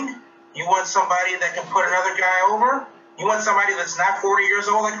the ring? You want somebody that can put another guy over? You want somebody that's not 40 years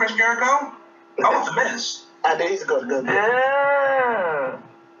old like Chris Jericho? I want the Miz. I knew he's going to go. Yeah.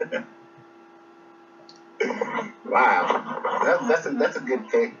 Wow, that's a good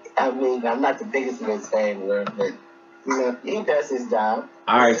pick. I mean, I'm not the biggest Miz fan, but he does his job.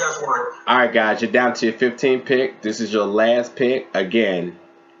 All right, it does work. All right, guys, you're down to your 15th pick. This is your last pick. Again,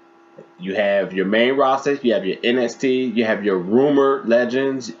 you have your main roster, you have your NXT, you have your rumored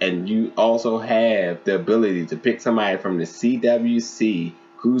legends, and you also have the ability to pick somebody from the CWC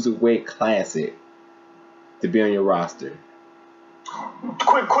Cruiserweight Classic to be on your roster.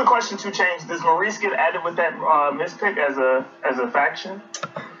 Quick question to change. Does Maurice get added with that Miz pick as a faction?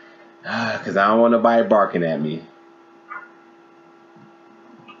 Because I don't want nobody barking at me.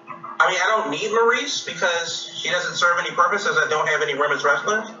 I mean, I don't need Maurice because she doesn't serve any purpose as I don't have any women's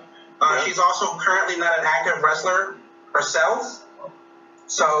wrestlers. She's also currently not an active wrestler herself.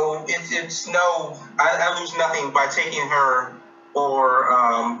 So it's no, I lose nothing by taking her or,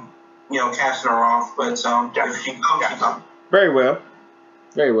 casting her off. But if she comes, she comes. Very well.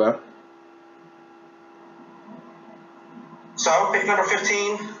 Very well. So pick number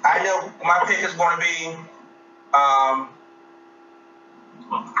 15. I know my pick is going to be,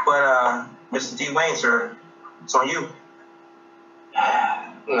 Mr. D. Wayne, sir, it's on you.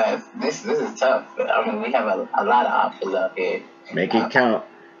 This is tough. I mean, we have a lot of options out here. Make it count.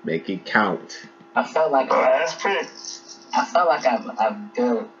 Make it count. I felt like I've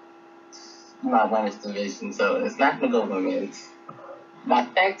built my women's division, so it's not gonna go women's. My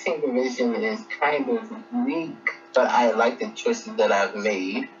tag team division is kind of weak, but I like the choices that I've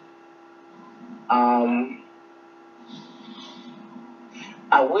made.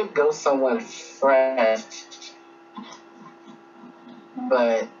 I would go someone fresh,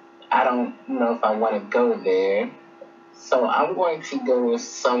 but I don't know if I want to go there. So I'm going to go with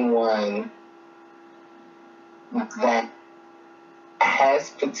someone that has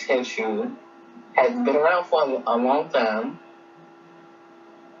potential, has been around for a long time,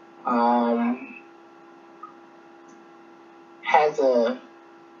 has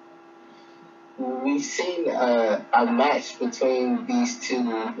we've seen a match between these two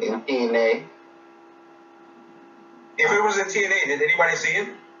in TNA. If it was in TNA, did anybody see it?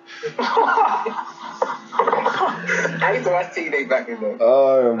 I used to watch TNA back in the day.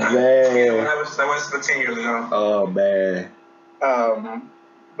 Oh Yeah, man. that was 10 years ago. Oh man.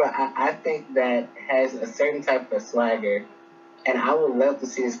 But I think that has a certain type of swagger, and I would love to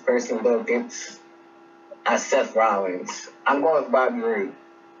see this person go against Seth Rollins. I'm going with Bobby Roode.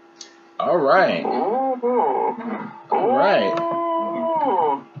 All right. Ooh. All right.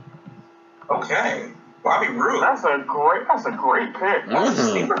 Ooh. Okay. Bobby Roode. That's a great pick. That's a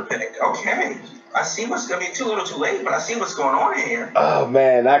sleeper pick. Okay. I see what's, I mean, too little too late, but I see what's going on here. Oh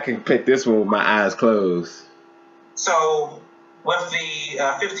man, I can pick this one with my eyes closed. So, with the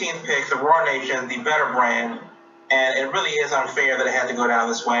 15th pick, the Raw Nation, the better brand, and it really is unfair that it had to go down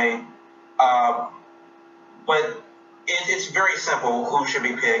this way. But it's very simple who should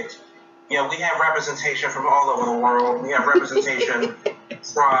be picked. You know, we have representation from all over the world. We have representation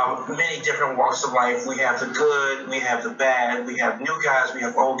from many different walks of life. We have the good, we have the bad, we have new guys, we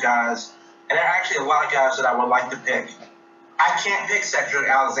have old guys. And there are actually a lot of guys that I would like to pick. I can't pick Cedric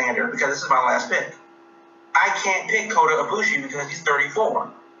Alexander because this is my last pick. I can't pick Kota Ibushi because he's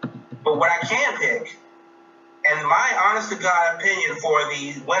 34. But what I can pick, and my honest to God opinion for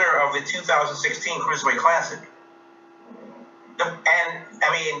the winner of the 2016 Cruiserweight Classic, and I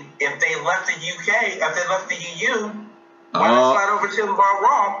mean, if they left the UK, if they left the EU, why not slide over to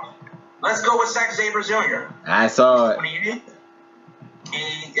Raw? Let's go with Zack Sabre Jr. I saw it.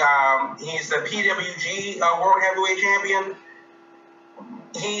 He's the PWG World Heavyweight Champion.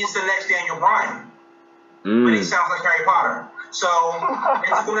 He's the next Daniel Bryan. But he sounds like Harry Potter. So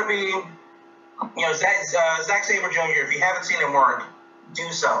it's going to be, you know, Zack Sabre Jr., if you haven't seen him work,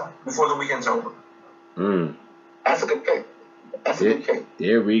 do so before the weekend's over. That's a good pick. That's a good pick.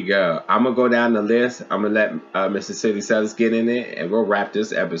 There we go. I'm going to go down the list. I'm going to let Mr. Silly Sellers get in it, and we'll wrap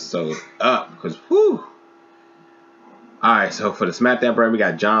this episode up. Because, whew. All right, so for the SmackDown brand, we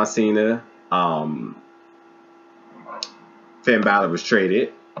got John Cena. Finn Balor was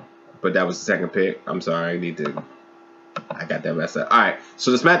traded, but that was the second pick. I'm sorry, I got that messed up. All right,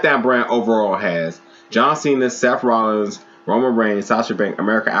 so the SmackDown brand overall has John Cena, Seth Rollins, Roman Reigns, Sasha Banks,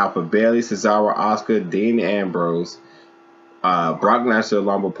 America Alpha, Bayley, Cesaro, Asuka, Dean Ambrose, Brock Lesnar,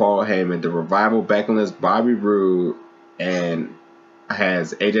 along with Paul Heyman, The Revival, Becky Lynch, Bobby Roode, and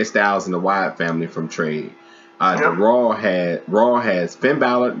has AJ Styles and the Wyatt family from trade. The Raw has Finn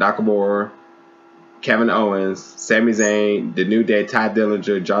Balor, Nakamura, Kevin Owens, Sami Zayn, The New Day, Ty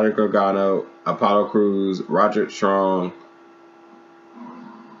Dillinger, Johnny Gargano, Apollo Crews, Roderick Strong,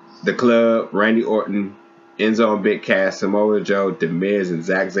 The Club, Randy Orton, Enzo and Big Cass, Samoa Joe, The Miz, and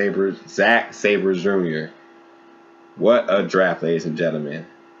Zack Sabre Jr. What a draft, ladies and gentlemen.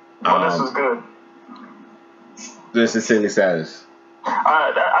 This is good. This is Silly Status.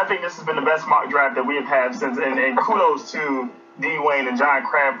 I think this has been the best mock draft that we have had since, and kudos to D. Wayne and John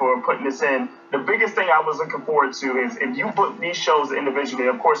Crab for putting this in. The biggest thing I was looking forward to is if you book these shows individually,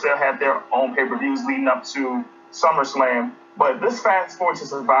 of course they'll have their own pay-per-views leading up to SummerSlam, but this fast forward to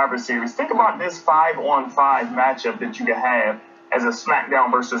Survivor Series. Think about this 5-on-5 matchup that you could have as a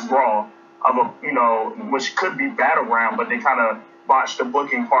SmackDown versus Raw, of a, you know, which could be Battleground, but they kind of botched the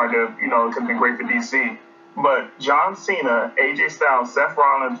booking part of, you know, it could have been great for DC. But John Cena, AJ Styles, Seth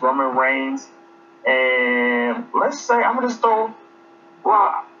Rollins, Roman Reigns, and let's say I'm going to just throw,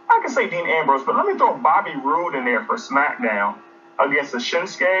 well, I can say Dean Ambrose, but let me throw Bobby Roode in there for SmackDown against the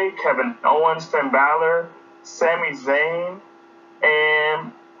Shinsuke, Kevin Owens, Finn Balor, Sami Zayn,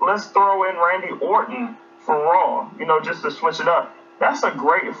 and let's throw in Randy Orton for Raw, you know, just to switch it up. That's a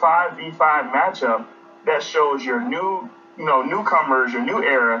great 5v5 matchup that shows your new, you know, newcomers, your new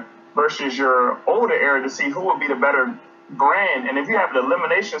era versus your older era to see who will be the better brand. And if you have the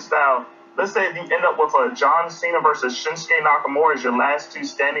elimination style, let's say if you end up with a John Cena versus Shinsuke Nakamura as your last two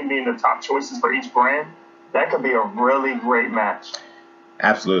standing being the top choices for each brand, that could be a really great match.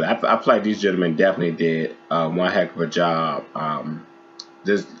 Absolutely. I feel like these gentlemen definitely did one heck of a job.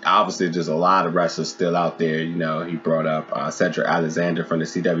 There's obviously just a lot of wrestlers still out there. You know, he brought up Cedric Alexander from the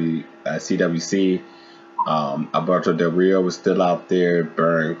CWC. Alberto Del Rio was still out there.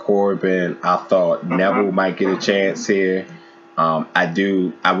 Baron Corbin. I thought Neville might get a chance here.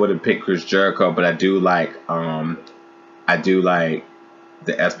 I would have picked Chris Jericho, but I do like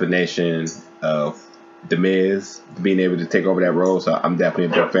the explanation of The Miz being able to take over that role. So I'm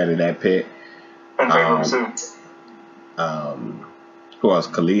definitely a big fan of that pick. Who else?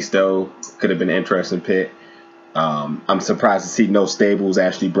 Kalisto could have been an interesting pick. I'm surprised to see no stables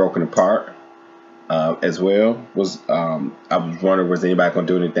actually broken apart. as well. I was wondering, was anybody going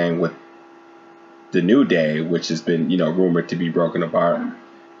to do anything with the New Day, which has been, rumored to be broken apart?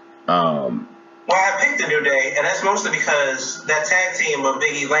 Well, I picked the New Day, and that's mostly because that tag team of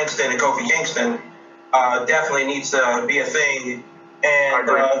Big E Langston and Kofi Kingston definitely needs to be a thing. And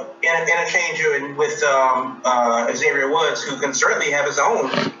interchange with Xavier Woods, who can certainly have his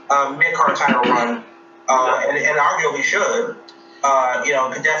own mid-card title run, and arguably should.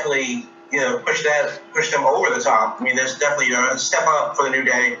 Could definitely push them over the top. I mean, there's definitely a step up for the New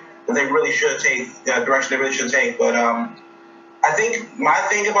Day that they really should take, the direction they really should take. But I think my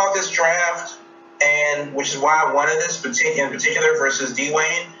thing about this draft, and which is why I wanted this in particular versus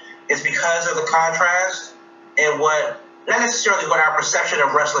Dwayne, is because of the contrast and not necessarily what our perception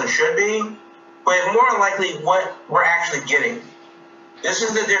of wrestling should be, but more likely what we're actually getting. This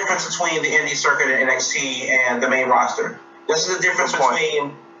is the difference between the indie circuit and NXT and the main roster. This is the difference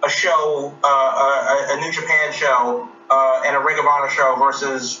between a show, a New Japan show, and a Ring of Honor show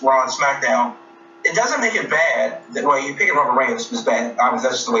versus Raw and SmackDown. It doesn't make it bad. Well, you picking Roman Reigns is bad. Obviously,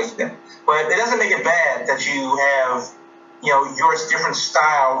 that's just the way it's been. But it doesn't make it bad that you have, your different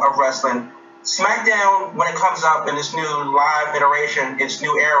style of wrestling. SmackDown, when it comes up in this new live iteration, its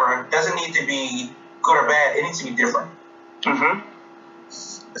new era, doesn't need to be good or bad. It needs to be different. Mm-hmm.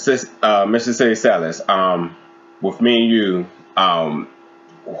 Mr. City Salas, with me and you,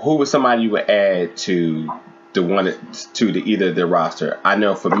 who was somebody you would add to either their roster? I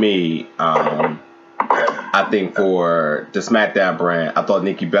know for me, I think for the SmackDown brand, I thought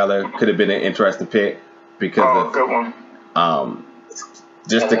Nikki Bella could have been an interesting pick because of good one.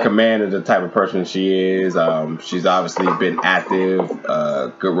 Just the command of the type of person she is. She's obviously been active,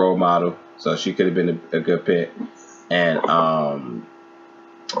 good role model, so she could have been a good pick. And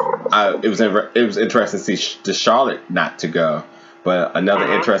it was interesting to see the Charlotte not to go, but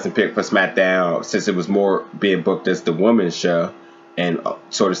another interesting pick for SmackDown, since it was more being booked as the women's show and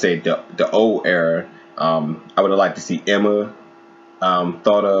sort of say the old era. I would have liked to see Emma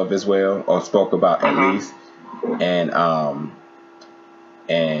thought of as well, or spoke about at least, and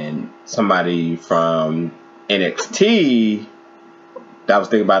somebody from NXT that I was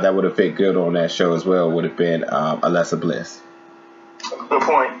thinking about that would have fit good on that show as well would have been Alexa Bliss. Good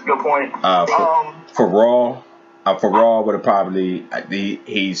point. For Raw, would have probably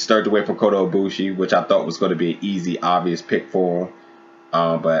he stirred away from Kota Ibushi, which I thought was going to be an easy, obvious pick for him.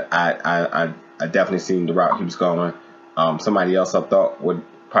 But I definitely seen the route he was going. Somebody else I thought would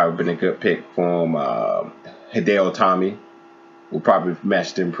probably been a good pick for him. Hideo Itami would probably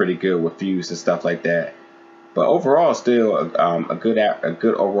matched him pretty good with feuds and stuff like that. But overall, still a good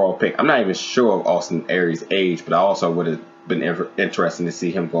overall pick. I'm not even sure of Austin Aries' age, but I also would have been interesting to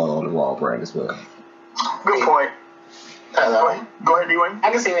see him going on the Raw brand as well. Good point. Hello. Go ahead, Dwayne.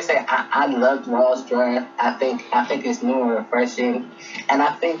 I can seriously say I loved Raw's draft. I think it's new and refreshing, and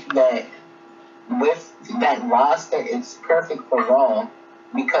I think that with that roster, it's perfect for Raw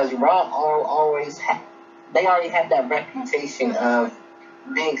because Raw they already have that reputation of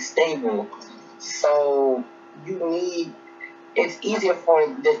being stable. So it's easier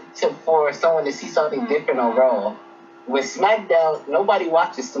for someone to see something different on Raw. With SmackDown, nobody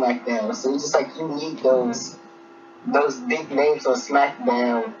watches SmackDown, so it's just like you need those big names on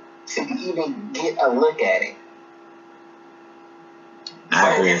SmackDown to even get a look at it.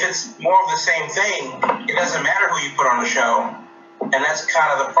 But if it's more of the same thing, it doesn't matter who you put on the show. And that's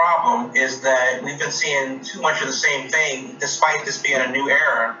kind of the problem, is that we've been seeing too much of the same thing, despite this being a new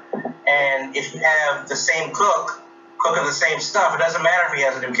era. And if you have the same cook cooking the same stuff, it doesn't matter if he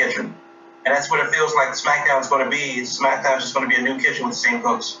has a new kitchen. And that's what it feels like SmackDown's going to be. SmackDown's just going to be a new kitchen with the same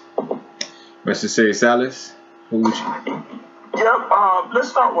cooks. Mr. Siri Salas, who would you? Yep. Let's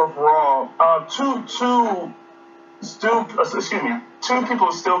start with Raw. Two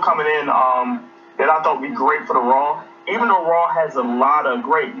people still coming in that I thought would be great for the Raw. Even though Raw has a lot of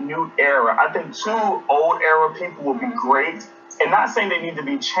great new era, I think two old era people would be great. And not saying they need to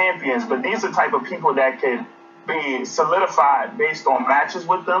be champions, but these are the type of people that could be solidified based on matches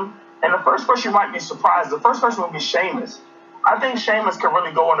with them. And the first person you might be surprised, the first person would be Sheamus. I think Sheamus can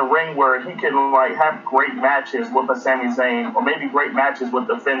really go in the ring where he can have great matches with a Sami Zayn, or maybe great matches with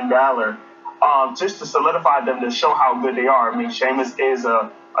the Finn Balor, just to solidify them to show how good they are. I mean, Sheamus is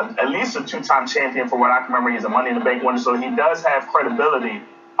at least a two-time champion for what I can remember. He's a Money in the Bank winner, so he does have credibility,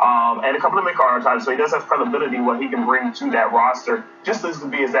 and a couple of mid-card titles, so he does have credibility what he can bring to that roster, just as to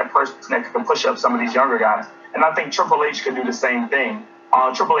be as that person that can push up some of these younger guys. And I think Triple H can do the same thing.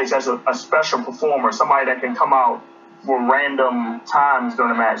 Triple H has a special performer, somebody that can come out for random times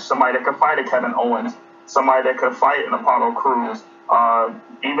during the match, somebody that could fight a Kevin Owens, somebody that could fight an Apollo Crews,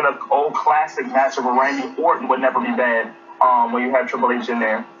 Even an old classic match of a Randy Orton would never be bad when you have Triple H in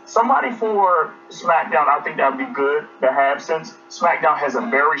there. Somebody for SmackDown, I think that would be good to have, since SmackDown has a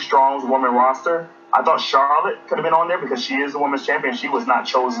very strong women roster. I thought Charlotte could have been on there because she is the women's champion. She was not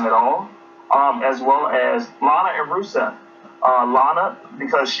chosen at all. As well as Lana and Rusev. Lana,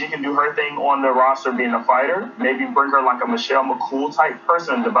 because she can do her thing on the roster being a fighter. Maybe bring her like a Michelle McCool type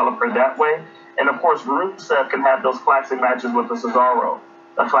person and develop her that way. And of course, Rusev can have those classic matches with the Cesaro,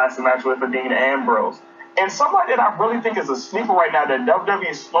 a classic match with the Dean Ambrose. And somebody that I really think is a sleeper right now that WWE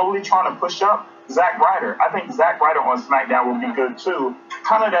is slowly trying to push up, Zack Ryder. I think Zack Ryder on SmackDown will be good too.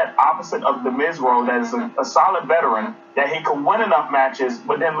 Kind of that opposite of The Miz role, that is a solid veteran, that he can win enough matches,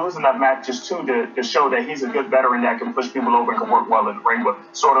 but then lose enough matches too to show that he's a good veteran that can push people over and can work well in the ring. But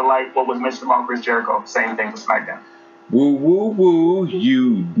sort of like what was mentioned about Chris Jericho, same thing for SmackDown. Woo, woo, woo,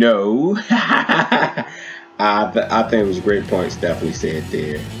 you know. I think it was great points definitely said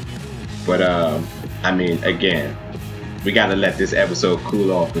there. But, I mean, again, we got to let this episode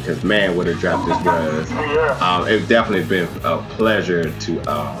cool off because, man, what a draft this was. It's definitely been a pleasure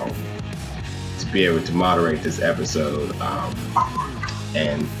to be able to moderate this episode.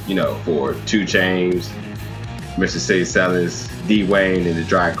 And, you know, for 2 Chainz, Mr. City Sellers, D. Wayne, and the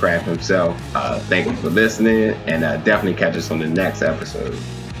Dry Craft himself, thank you for listening, and definitely catch us on the next episode.